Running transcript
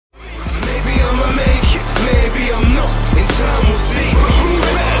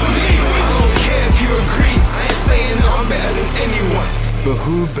But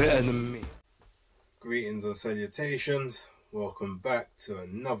who better than me? Greetings and salutations. Welcome back to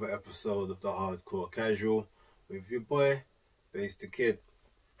another episode of the Hardcore Casual with your boy, Bass the Kid.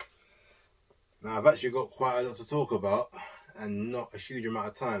 Now, I've actually got quite a lot to talk about and not a huge amount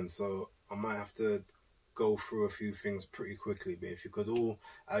of time, so I might have to go through a few things pretty quickly. But if you could all,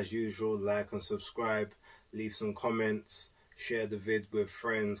 as usual, like and subscribe, leave some comments, share the vid with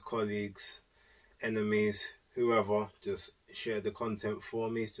friends, colleagues, enemies, whoever, just share the content for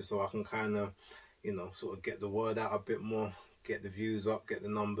me just so I can kind of, you know, sort of get the word out a bit more, get the views up, get the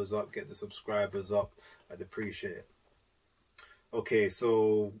numbers up, get the subscribers up. I'd appreciate it. Okay,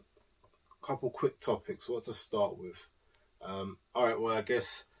 so a couple quick topics. What to start with? All right, well, I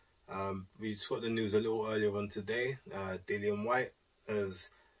guess we just got the news a little earlier on today. Dillian Whyte has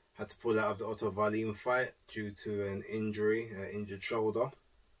had to pull out of the Otto Wallin fight due to an injury, injured shoulder.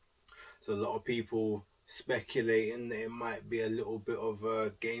 So a lot of people speculating that it might be a little bit of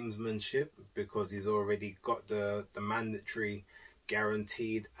gamesmanship because he's already got the mandatory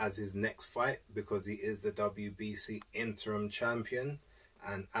guaranteed as his next fight because he is the WBC interim champion.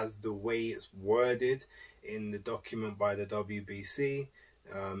 And as the way it's worded in the document by the WBC,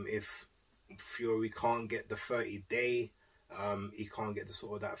 if Fury can't get the 30-day, he can't get the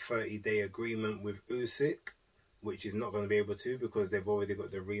sort of that 30-day agreement with Usyk, which he's not going to be able to because they've already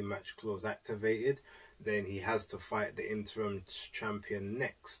got the rematch clause activated, then he has to fight the interim champion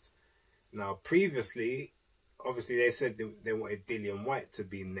next. Now, previously, obviously they said they wanted Dillian Whyte to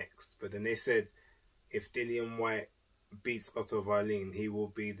be next, but then they said if Dillian Whyte beats Otto Wallin, he will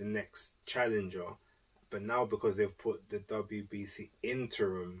be the next challenger. But now because they've put the WBC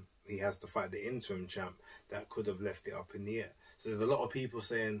interim, he has to fight the interim champ, that could have left it up in the air. So there's a lot of people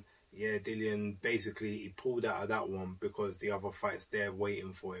saying, yeah, Dillian, basically he pulled out of that one because the other fight's there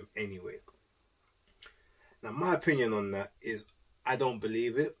waiting for him anyway. Now, my opinion on that is I don't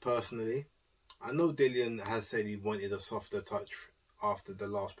believe it, personally. I know Dillian has said he wanted a softer touch after the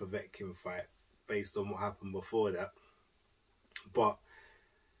last Povetkin fight based on what happened before that. But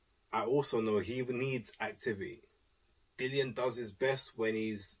I also know he needs activity. Dillian does his best when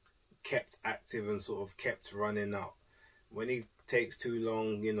he's kept active and sort of kept running out. When he takes too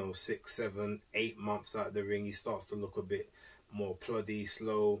long, you know, 6, 7, 8 months out of the ring, he starts to look a bit more ploddy,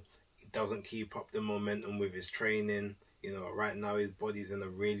 slow. He doesn't keep up the momentum with his training. You know, right now his body's in a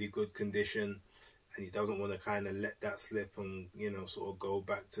really good condition and he doesn't want to kind of let that slip and, you know, sort of go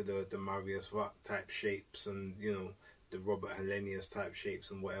back to the Marius Vart type shapes and, you know, the Robert Helenius type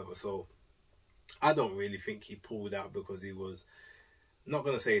shapes and whatever. So I don't really think he pulled out because he was, not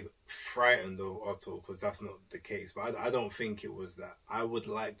going to say frightened of Otto because that's not the case, but I don't think it was that. I would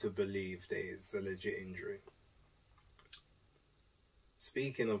like to believe that it's a legit injury.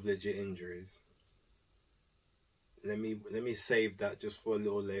 Speaking of legit injuries, let me save that just for a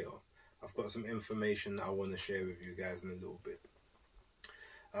little later. I've got some information that I want to share with you guys in a little bit.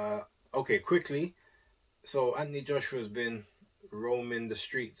 Okay, quickly. So Anthony Joshua's been roaming the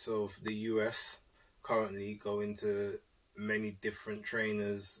streets of the US, currently going to many different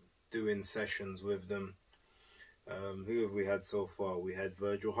trainers, doing sessions with them. Who have we had so far? We had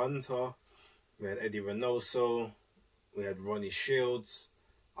Virgil Hunter, we had Eddie Reynoso, we had Ronnie Shields.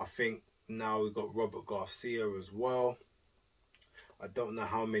 I think now we've got Robert Garcia as well. I don't know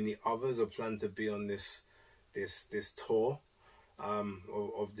how many others are planned to be on this tour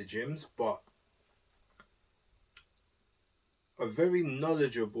of the gyms, but a very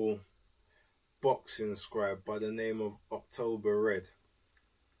knowledgeable boxing scribe by the name of October Red.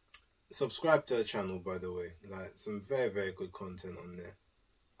 Subscribe to her channel, by the way. Like, some very, very good content on there.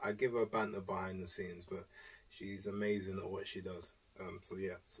 I give her banter behind the scenes, but she's amazing at what she does. So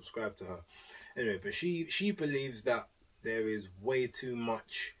yeah, subscribe to her. Anyway, but she believes that there is way too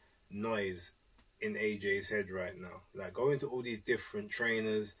much noise in AJ's head right now. Like, going to all these different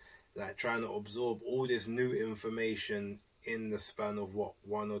trainers, like trying to absorb all this new information in the span of what,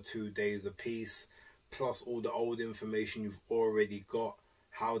 1 or 2 days a piece, plus all the old information you've already got.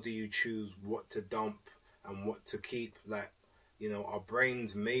 How do you choose what to dump and what to keep? Like, you know, our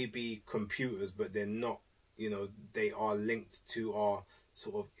brains may be computers, but they're not. You know, they are linked to our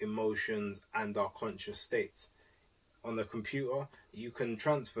sort of emotions and our conscious states. On the computer, you can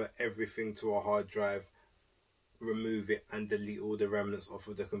transfer everything to a hard drive, remove it and delete all the remnants off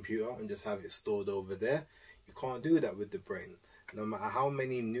of the computer and just have it stored over there. You can't do that with the brain. No matter how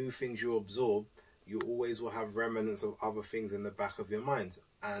many new things you absorb, you always will have remnants of other things in the back of your mind.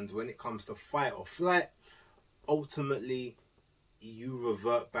 And when it comes to fight or flight, ultimately you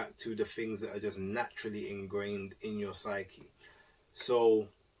revert back to the things that are just naturally ingrained in your psyche. So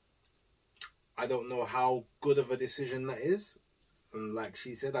I don't know how good of a decision that is. And like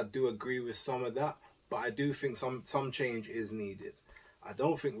she said, I do agree with some of that, but I do think some change is needed. I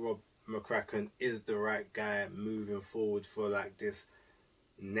don't think Rob McCracken is the right guy moving forward for like this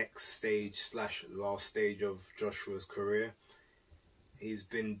next stage / last stage of Joshua's career. He's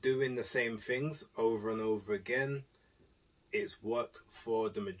been doing the same things over and over again. It's worked for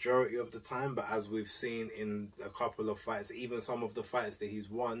the majority of the time, but as we've seen in a couple of fights, even some of the fights that he's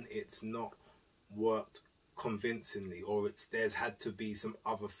won, it's not worked convincingly, or there's had to be some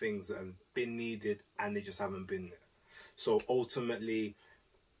other things that have been needed and they just haven't been there. So ultimately,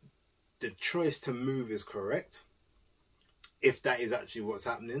 the choice to move is correct, if that is actually what's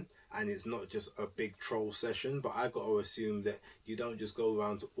happening and it's not just a big troll session. But I got to assume that you don't just go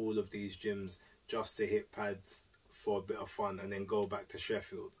around to all of these gyms just to hit pads for a bit of fun and then go back to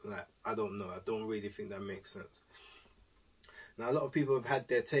Sheffield. Like, I don't know. I don't really think that makes sense. Now, a lot of people have had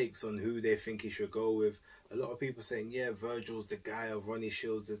their takes on who they think he should go with. A lot of people saying, yeah, Virgil's the guy, or Ronnie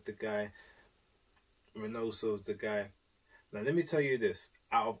Shields is the guy, Reynoso's the guy. Now, let me tell you this.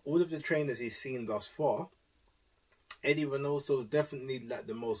 Out of all of the trainers he's seen thus far, Eddie Reynoso is definitely like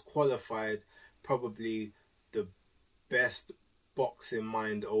the most qualified, probably the best boxing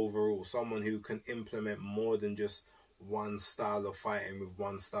mind overall. Someone who can implement more than just one style of fighting with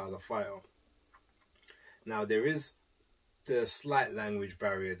one style of fighter. Now, there is the slight language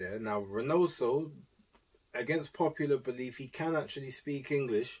barrier there. Now, Reynoso, against popular belief, he can actually speak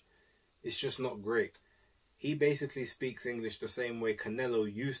English. It's just not great. He basically speaks English the same way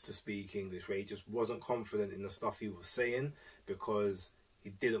Canelo used to speak English, where he just wasn't confident in the stuff he was saying because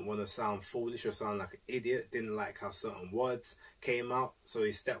he didn't want to sound foolish or sound like an idiot, didn't like how certain words came out, so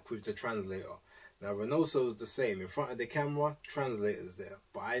he stepped with the translator. Now, Reynoso is the same. In front of the camera, translator's there.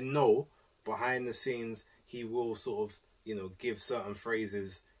 But I know behind the scenes, he will sort of, you know, give certain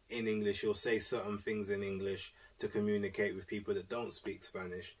phrases in English. He'll say certain things in English to communicate with people that don't speak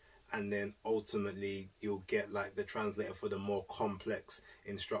Spanish. And then ultimately you'll get like the translator for the more complex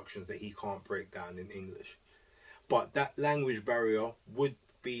instructions that he can't break down in English. But that language barrier would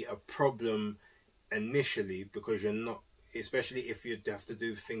be a problem initially, because you're not, especially if you have to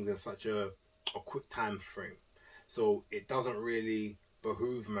do things in such a quick time frame. So it doesn't really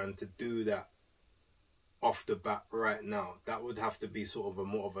behoove man to do that off the bat right now. That would have to be sort of a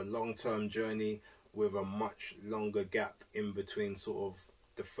more of a long-term journey with a much longer gap in between sort of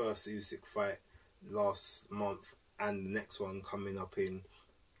the first Usyk fight last month and the next one coming up in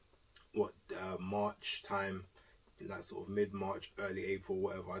what March time, like sort of mid-March, early April,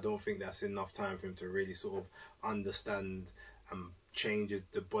 whatever. I don't think that's enough time for him to really sort of understand and change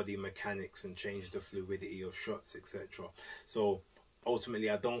the body mechanics and change the fluidity of shots, etc. So ultimately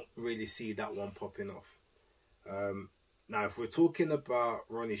I don't really see that one popping off. Now if we're talking about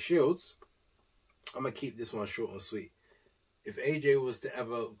Ronnie Shields, I'm gonna keep this one short and sweet. If AJ was to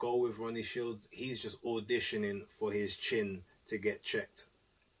ever go with Ronnie Shields, he's just auditioning for his chin to get checked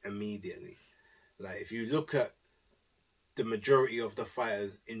immediately. Like, if you look at the majority of the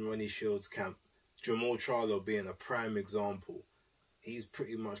fighters in Ronnie Shields' camp, Jamal Charlo being a prime example, he's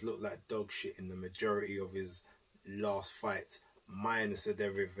pretty much looked like dog shit in the majority of his last fights, minus the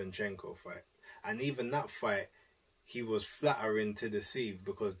Derevianchenko fight. And even that fight, he was flattering to deceive,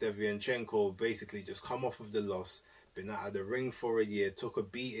 because Derevianchenko basically just come off of the loss, been out of the ring for a year, took a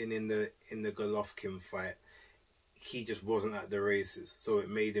beating in the Golovkin fight. He just wasn't at the races, so it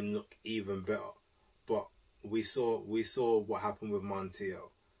made him look even better. But we saw what happened with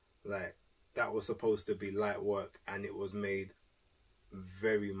Montiel. Like, that was supposed to be light work, and it was made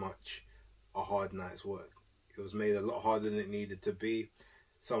very much a hard night's work. It was made a lot harder than it needed to be.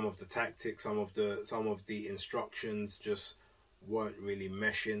 Some of the tactics, some of the instructions just weren't really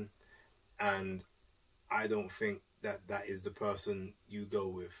meshing, and I don't think that is the person you go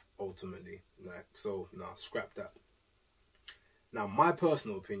with ultimately. Like, so nah, scrap that. Now, my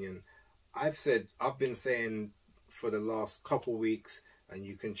personal opinion, I've been saying for the last couple weeks, and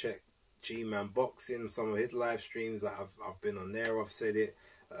you can check G-Man Boxing, some of his live streams that I've been on there, I've said it,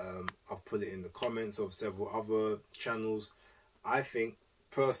 I've put it in the comments of several other channels. I think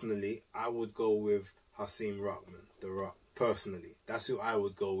personally I would go with Hasim Rahman, The Rock. Personally, that's who I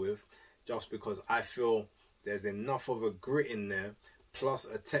would go with, just because I feel there's enough of a grit in there, plus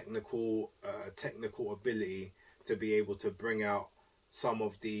a technical ability to be able to bring out some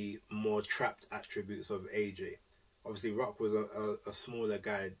of the more trapped attributes of AJ. Obviously, Rock was a smaller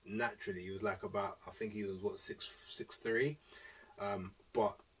guy naturally. He was like about, I think he was what, 6'3",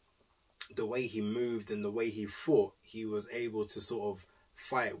 but the way he moved and the way he fought, he was able to sort of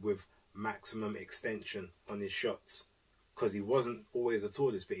fight with maximum extension on his shots, because he wasn't always the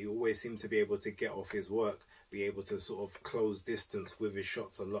tallest, but he always seemed to be able to get off his work be able to sort of close distance with his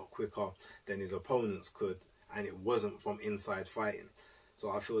shots a lot quicker than his opponents could, and it wasn't from inside fighting. So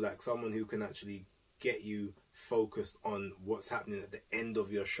I feel like someone who can actually get you focused on what's happening at the end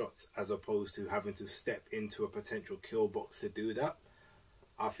of your shots, as opposed to having to step into a potential kill box to do that,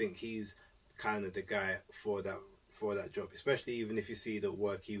 I think he's kind of the guy for that job. Especially even if you see the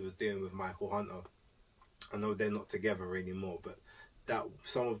work he was doing with Michael Hunter. I know they're not together anymore, but that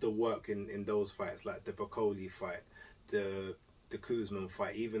some of the work in those fights, like the Bacoli fight, the Kuzman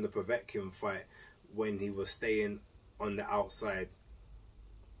fight, even the Povetkin fight, when he was staying on the outside,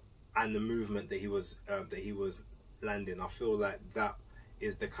 and the movement that he was landing, I feel like that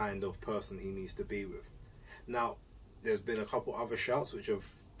is the kind of person he needs to be with. Now, there's been a couple other shouts which are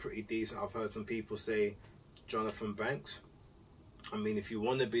pretty decent. I've heard some people say Jonathan Banks. I mean, if you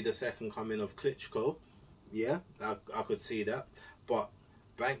want to be the second coming of Klitschko, yeah, I could see that. But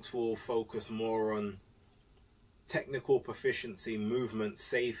Banks will focus more on technical proficiency, movement,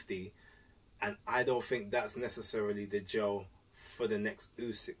 safety, and I don't think that's necessarily the gel for the next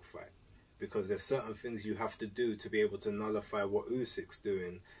Usyk fight, because there's certain things you have to do to be able to nullify what Usyk's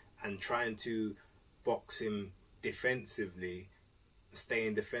doing, and trying to box him defensively,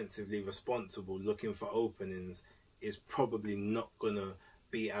 staying defensively responsible, looking for openings, is probably not gonna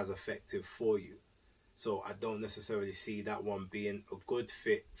be as effective for you. So I don't necessarily see that one being a good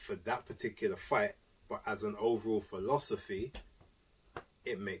fit for that particular fight, but as an overall philosophy,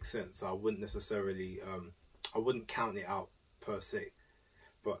 it makes sense. I wouldn't necessarily I wouldn't count it out per se.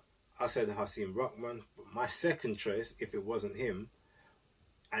 But I said Hasim Rahman. But my second choice, if it wasn't him,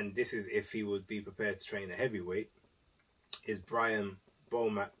 and this is if he would be prepared to train a heavyweight, is Brian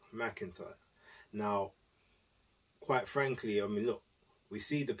Bomac McIntyre. Now, quite frankly, I mean, look, we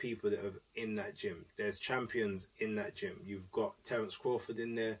see the people that are in that gym. There's champions in that gym. You've got Terence Crawford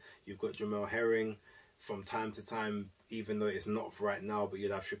in there. You've got Jamel Herring. From time to time, even though it's not right now, but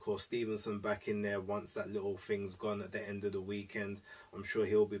you'll have Shakur Stevenson back in there once that little thing's gone at the end of the weekend. I'm sure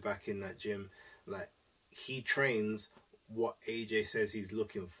he'll be back in that gym. Like, he trains what AJ says he's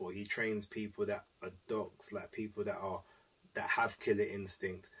looking for. He trains people that are dogs, like people that have killer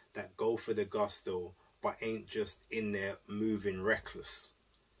instinct, that go for the gusto, but ain't just in there moving reckless.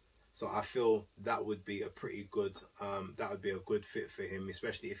 So I feel that would be a pretty good fit for him,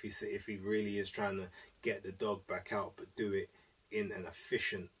 especially if he really is trying to get the dog back out, but do it in an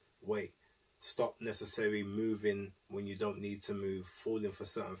efficient way. Stop necessarily moving when you don't need to move, falling for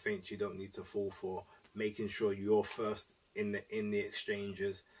certain feints you don't need to fall for, making sure you're first in the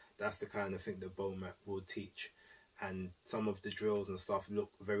exchanges. That's the kind of thing that Bomac will teach. And some of the drills and stuff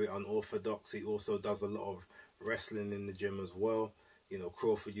look very unorthodox. He also does a lot of wrestling in the gym as well. You know,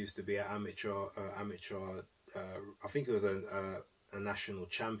 Crawford used to be an amateur. I think he was a national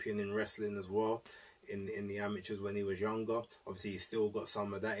champion in wrestling as well, in the amateurs when he was younger. Obviously, he's still got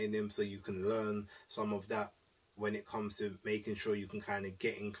some of that in him, so you can learn some of that when it comes to making sure you can kind of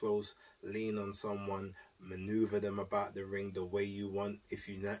get in close, lean on someone, maneuver them about the ring the way you want. If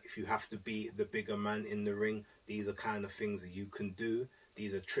you have to be the bigger man in the ring, these are kind of things that you can do.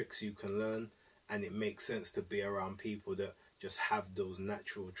 These are tricks you can learn, and it makes sense to be around people that just have those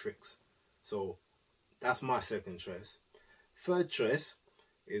natural tricks. So that's my second choice. Third choice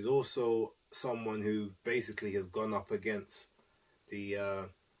is also someone who basically has gone up against the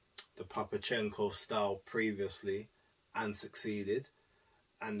Papachenko style previously and succeeded,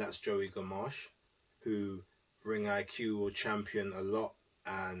 and that's Joey Gamache, who Ring IQ will champion a lot,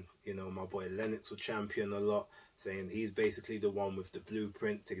 and you know, my boy Lennox will champion a lot, saying he's basically the one with the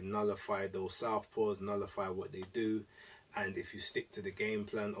blueprint to nullify those southpaws, nullify what they do. And if you stick to the game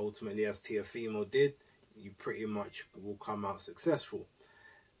plan, ultimately, as Teofimo did, you pretty much will come out successful.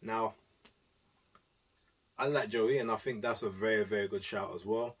 Now, I like Joey, and I think that's a very, very good shout as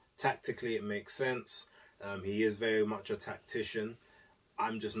well. Tactically, it makes sense. He is very much a tactician.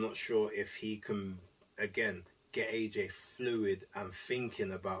 I'm just not sure if he can, again, get AJ fluid and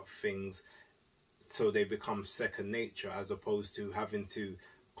thinking about things so they become second nature, as opposed to having to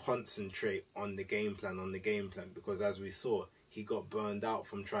concentrate on the game plan, because as we saw, he got burned out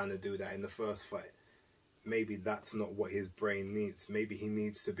from trying to do that in the first fight. Maybe that's not what his brain needs. Maybe he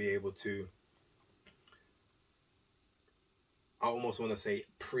needs to be able to, I almost want to say,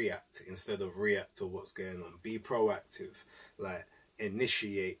 pre-act instead of react to what's going on. Be proactive, like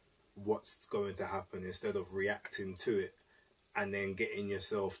initiate what's going to happen instead of reacting to it and then getting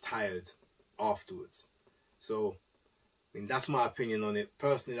yourself tired afterwards. So I mean, that's my opinion on it.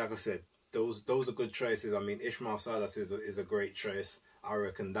 Personally, like I said, those are good choices. I mean, Ishmael Salas is a great choice. I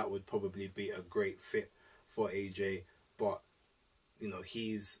reckon that would probably be a great fit for AJ. But, you know,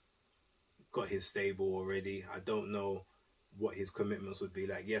 he's got his stable already. I don't know what his commitments would be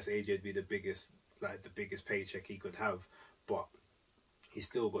like. Yes, AJ would be the biggest paycheck he could have, but he's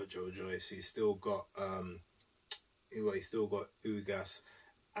still got Joe Joyce. He's still got he's still got Ugas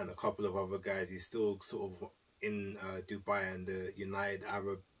and a couple of other guys. He's still sort of in Dubai and the United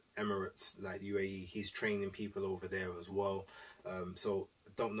Arab Emirates, like UAE. He's training people over there as well. So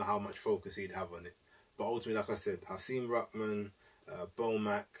I don't know how much focus he'd have on it. But ultimately, like I said, Hasim Ruckman,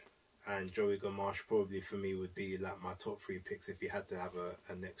 Bomac, and Joey Gamache probably for me would be like my top 3 picks if he had to have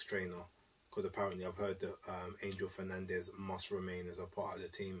a next trainer. Because apparently I've heard that Angel Fernandez must remain as a part of the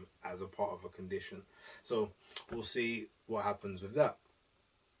team, as a part of a condition. So we'll see what happens with that.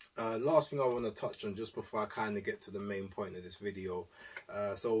 Last thing I want to touch on just before I kind of get to the main point of this video.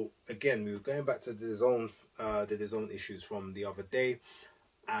 So again, we were going back to the DAZN issues from the other day.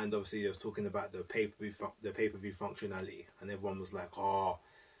 And obviously, they was talking about the pay-per-view functionality, and everyone was like, "Oh,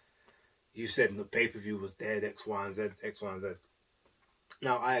 you said the pay-per-view was dead, X, Y, and Z, X, Y, and Z."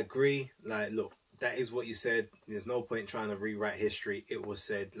 Now, I agree. Like, look, that is what you said. There's no point trying to rewrite history. It was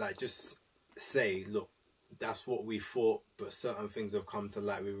said. Like, just say, look, that's what we thought, but certain things have come to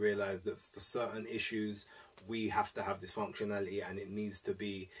light. We realized that for certain issues, we have to have this functionality, and it needs to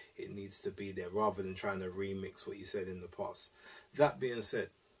be there, rather than trying to remix what you said in the past. That being said,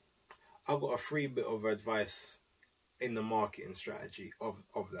 I've got a free bit of advice in the marketing strategy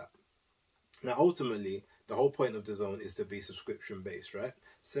of that. Now, ultimately, the whole point of DAZN is to be subscription based, right?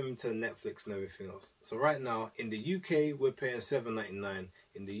 Similar to Netflix and everything else. So right now, in the UK, we're paying $7.99.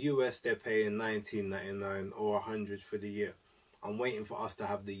 In the US, they're paying $19.99 or $100 for the year. I'm waiting for us to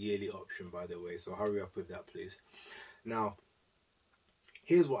have the yearly option, by the way, so hurry up with that, please. Now,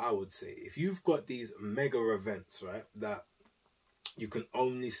 here's what I would say. If you've got these mega events, right, that you can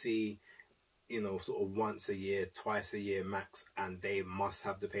only see, you know, sort of once a year, twice a year max, and they must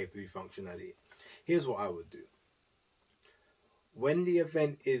have the pay-per-view functionality. Here's what I would do. When the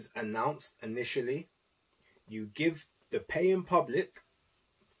event is announced initially, you give the paying public,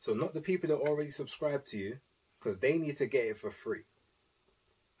 so not the people that already subscribe to you, because they need to get it for free.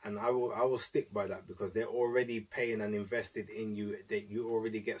 And I will stick by that, because they're already paying and invested in you. That you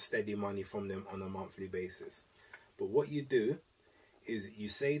already get steady money from them on a monthly basis. But what you do is you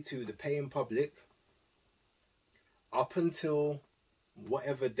say to the paying public, up until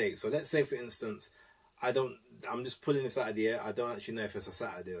whatever date. So let's say, for instance, I'm just pulling this out of the air. I don't actually know if it's a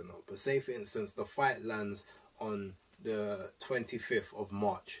Saturday or not. But say, for instance, the fight lands on the 25th of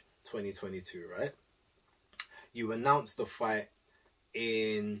March, 2022, right? You announce the fight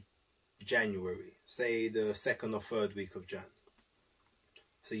in January, say the 2nd or 3rd week of Jan.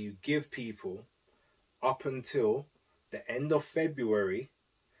 So you give people up until the end of February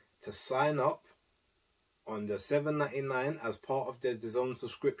to sign up on the $7.99 as part of their DAZN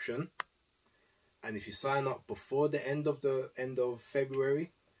subscription. And if you sign up before the end of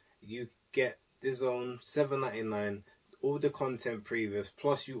February, you get DAZN $7.99, all the content previous,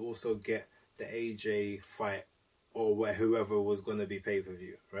 plus you also get the AJ fight or whoever was going to be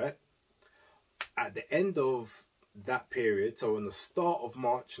pay-per-view, right? At the end of that period, so on the start of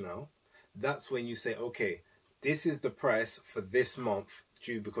March now, that's when you say, okay, this is the price for this month,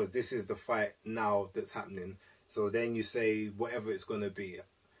 because this is the fight now that's happening. So then you say whatever it's going to be.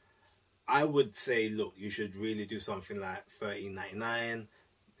 I would say, look, you should really do something like $13.99,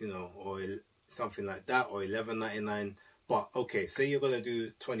 you know, or something like that, or $11.99. But okay, say you're going to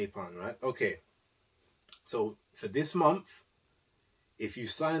do £20, right? Okay. So for this month, if you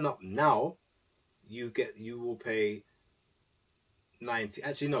sign up now, you will pay 90.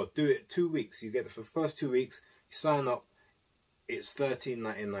 Actually, no, do it 2 weeks. You get it for the first 2 weeks. You sign up, it's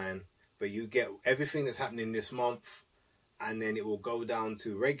 $13.99, but you get everything that's happening this month, and then it will go down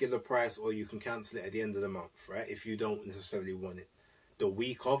to regular price, or you can cancel it at the end of the month, right? If you don't necessarily want it. The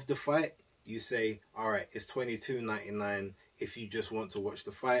week of the fight, you say, all right, it's $22.99 if you just want to watch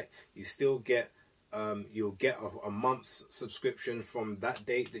the fight. You still get you'll get a month's subscription from that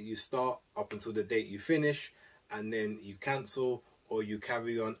date that you start up until the date you finish, and then you cancel or you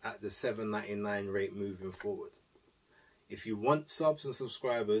carry on at the $7.99 rate moving forward. If you want subs and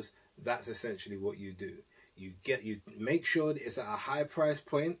subscribers, that's essentially what you do. You make sure that it's at a high price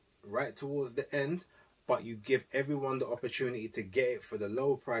point right towards the end, but you give everyone the opportunity to get it for the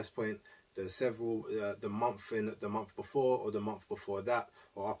low price point, the month before, or the month before that,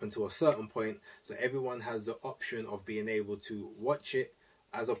 or up until a certain point, so everyone has the option of being able to watch it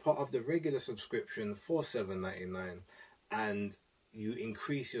as a part of the regular subscription for $7.99, and you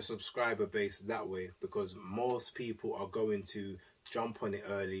increase your subscriber base that way, because most people are going to jump on it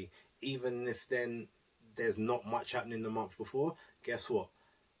early, even if then there's not much happening the month before. Guess what?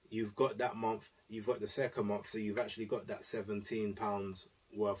 you've got that month, you've got the second month, so you've actually got that £17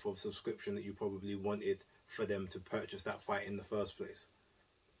 worth of subscription that you probably wanted for them to purchase that fight in the first place.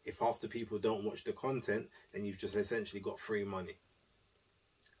 If half the people don't watch the content, then you've just essentially got free money.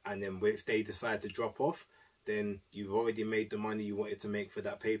 And then if they decide to drop off, then you've already made the money you wanted to make for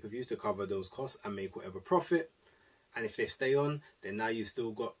that pay-per-view to cover those costs and make whatever profit. And if they stay on, then now you've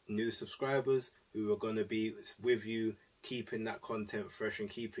still got new subscribers who are going to be with you, keeping that content fresh and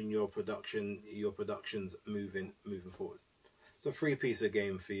keeping your productions moving forward. It's a free piece of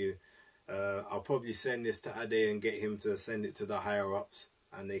game for you. I'll probably send this to Ade and get him to send it to the higher ups,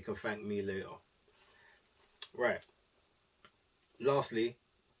 and they can thank me later. Right. Lastly,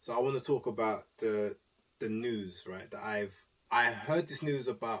 so I want to talk about the news, right? That I heard this news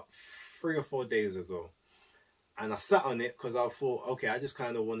about 3 or 4 days ago, and I sat on it because I thought, okay, I just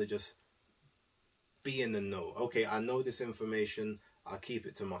kind of want to just be in the know. Okay, I know this information, I'll keep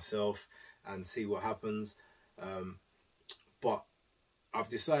it to myself and see what happens. But I've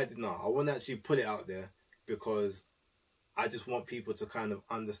decided, no, I want to actually put it out there because I just want people to kind of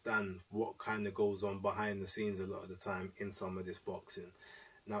understand what kind of goes on behind the scenes a lot of the time in some of this boxing.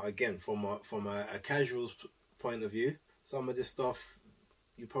 Now, again, from a casual's point of view, some of this stuff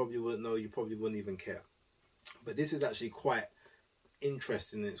you probably wouldn't know, you probably wouldn't even care. But this is actually quite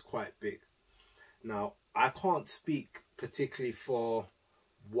interesting and it's quite big. Now, I can't speak particularly for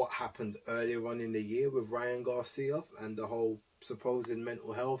what happened earlier on in the year with Ryan Garcia and the whole supposed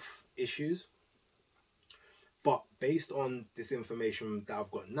mental health issues. But based on this information that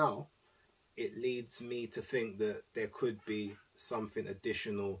I've got now, it leads me to think that there could be something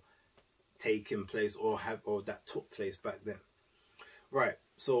additional taking place or that took place back then. Right,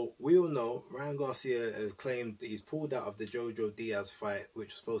 so we all know Ryan Garcia has claimed that he's pulled out of the Jojo Diaz fight, which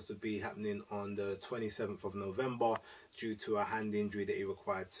was supposed to be happening on the 27th of November due to a hand injury that he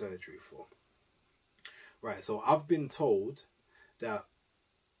required surgery for. Right, so I've been told that,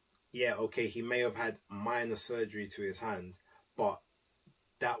 yeah, okay, he may have had minor surgery to his hand, but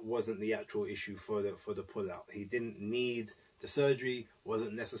that wasn't the actual issue for the pullout. He didn't need the surgery,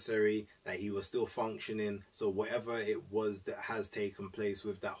 wasn't necessary, that he was still functioning. So whatever it was that has taken place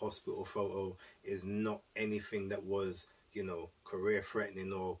with that hospital photo is not anything that was, you know, career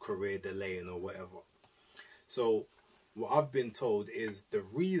threatening or career delaying or whatever. So what I've been told is the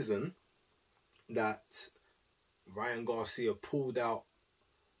reason that Ryan Garcia pulled out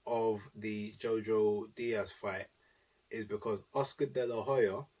of the Jojo Diaz fight is because Oscar De La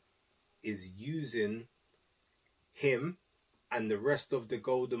Hoya is using him and the rest of the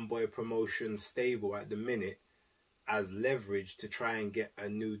Golden Boy promotion stable at the minute as leverage to try and get a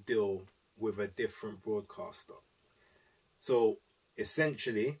new deal with a different broadcaster. So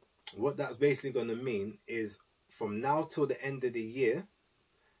essentially what that's basically going to mean is from now till the end of the year,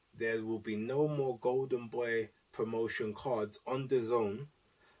 there will be no more Golden Boy promotion cards on DAZN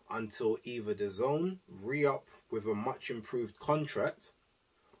until either DAZN re-up with a much improved contract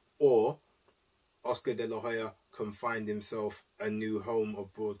or Oscar De La Hoya can find himself a new home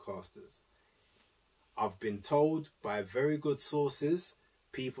of broadcasters. I've been told by very good sources,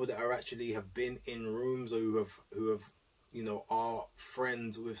 people that are actually have been in rooms or who have you know, are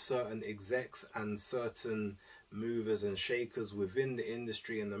friends with certain execs and certain movers and shakers within the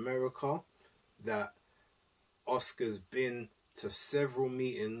industry in America, that Oscar's been to several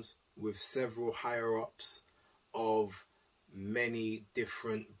meetings with several higher ups of many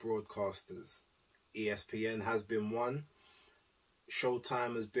different broadcasters. ESPN has been one,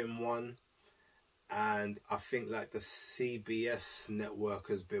 Showtime has been one, and I think like the CBS network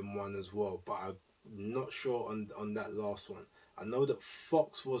has been one as well, but I'm not sure on that last one. I know that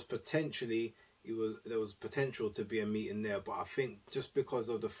Fox was potentially, there was potential to be a meeting there, but I think just because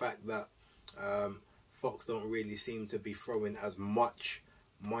of the fact that Fox don't really seem to be throwing as much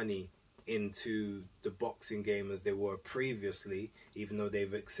money into the boxing game as they were previously, even though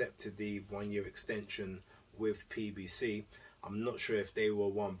they've accepted the 1-year extension with PBC. I'm not sure if they were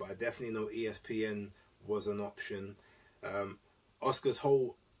one, but I definitely know ESPN was an option. Oscar's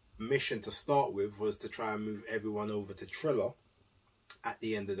whole mission to start with was to try and move everyone over to Triller at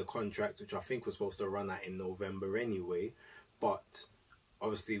the end of the contract, which I think was supposed to run out in November anyway. But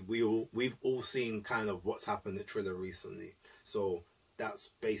obviously we've all seen kind of what's happened at Triller recently, so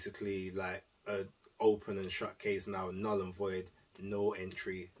that's basically like an open and shut case now, null and void, no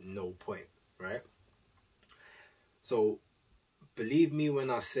entry, no point, right? So believe me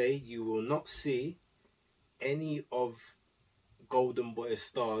when I say you will not see any of Golden Boy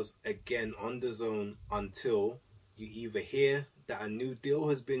stars again on DAZN until you either hear that a new deal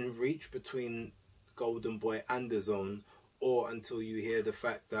has been reached between Golden Boy and DAZN, or until you hear the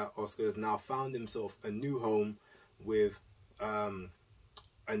fact that Oscar has now found himself a new home with a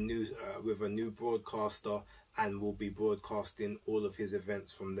new broadcaster, and will be broadcasting all of his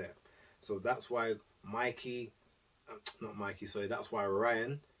events from there. So that's why that's why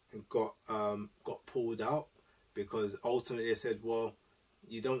Ryan got pulled out, because ultimately they said, well,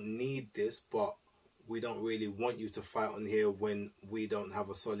 you don't need this, but we don't really want you to fight on here when we don't have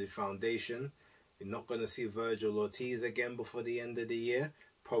a solid foundation. You're not going to see Virgil Ortiz again before the end of the year,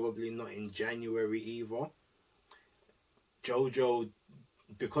 probably not in January either. Jojo,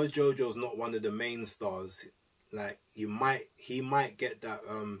 because Jojo's not one of the main stars, like he might get that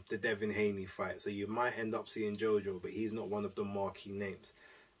the Devin Haney fight, so you might end up seeing Jojo, but he's not one of the marquee names.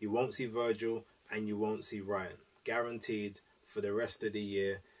 You won't see Virgil and you won't see Ryan, guaranteed for the rest of the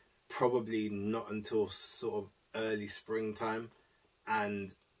year, probably not until sort of early springtime,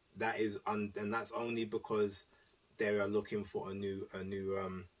 and that's only because they are looking for a new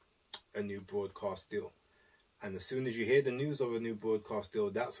broadcast deal. And as soon as you hear the news of a new broadcast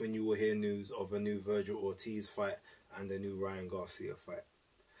deal, that's when you will hear news of a new Virgil Ortiz fight and a new Ryan Garcia fight.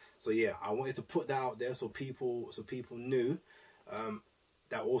 So yeah, I wanted to put that out there so people knew.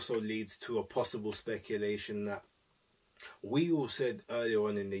 That also leads to a possible speculation that we all said earlier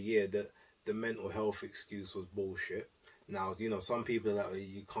on in the year that the mental health excuse was bullshit. Now, you know, some people that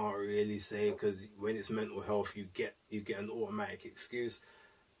you can't really say, because when it's mental health, you get an automatic excuse.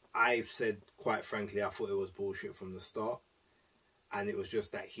 I said, quite frankly, I thought it was bullshit from the start, and it was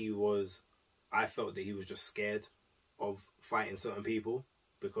just that I felt that he was just scared of fighting certain people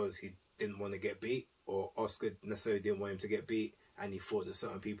because he didn't want to get beat, or Oscar necessarily didn't want him to get beat, and he thought that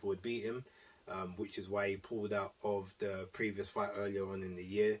certain people would beat him, which is why he pulled out of the previous fight earlier on in the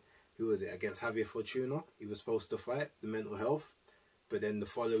year. Who was it? Against Javier Fortuna. He was supposed to fight the mental health, but then the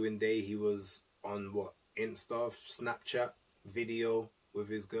following day he was on Insta, Snapchat video with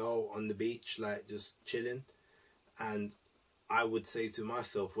his girl on the beach, like just chilling. And I would say to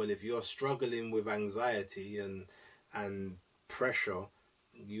myself, well, if you're struggling with anxiety and pressure,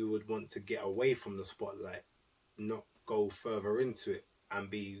 you would want to get away from the spotlight, not go further into it and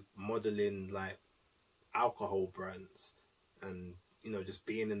be modeling like alcohol brands and, you know, just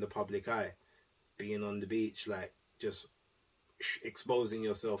being in the public eye, being on the beach, like just exposing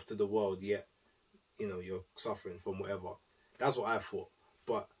yourself to the world, yet, you know, you're suffering from whatever. That's what I thought.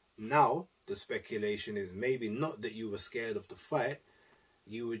 But now the speculation is maybe not that you were scared of the fight,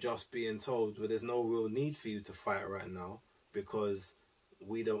 you were just being told, well, there's no real need for you to fight right now, because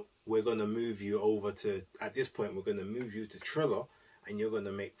we're going to move you over to, at this point, we're going to move you to Triller, and you're going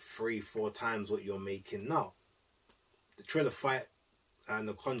to make 3-4 times what you're making now. The Triller fight and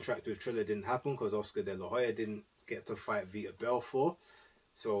the contract with Triller didn't happen because Oscar De La Hoya didn't get to fight Vita Belfort.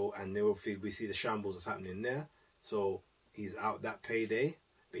 So, and then we see the shambles that's happening there. So he's out that payday,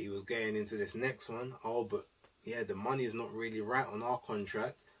 but he was getting into this next one. Oh, but yeah, the money is not really right on our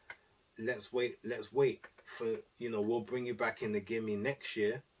contract. Let's wait for, you know, we'll bring you back in the gimme next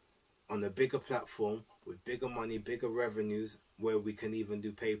year on a bigger platform with bigger money, bigger revenues, where we can even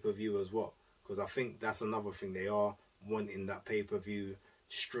do pay-per-view as well. Because I think that's another thing, they are wanting that pay-per-view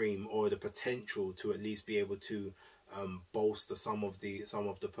stream, or the potential to at least be able to bolster some of the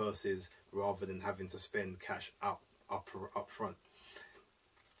purses, rather than having to spend cash up front.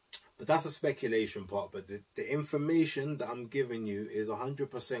 But that's a speculation part. But the information that I'm giving you is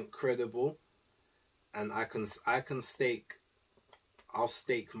 100% credible, and I'll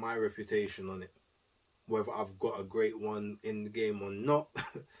stake my reputation on it. Whether I've got a great one in the game or not,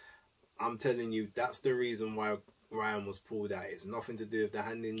 I'm telling you, that's the reason why Ryan was pulled out. It's nothing to do with the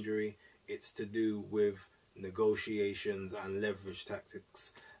hand injury. It's to do with negotiations and leverage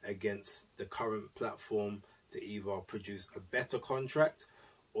tactics against the current platform to either produce a better contract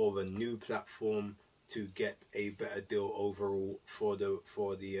or a new platform to get a better deal overall for the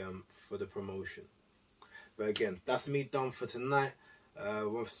promotion. But again, that's me done for tonight.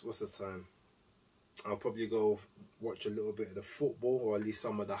 What's the time? I'll probably go watch a little bit of the football, or at least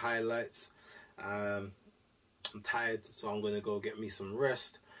some of the highlights. I'm tired, so I'm going to go get me some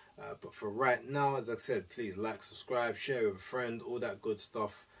rest. But for right now, as I said, please like, subscribe, share with a friend, all that good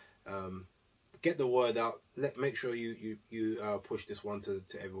stuff. Get the word out. Make sure you push this one to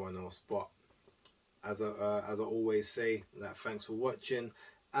everyone else. But as I always say, thanks for watching,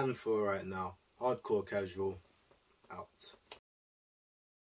 and for right now, Hardcore Casual out.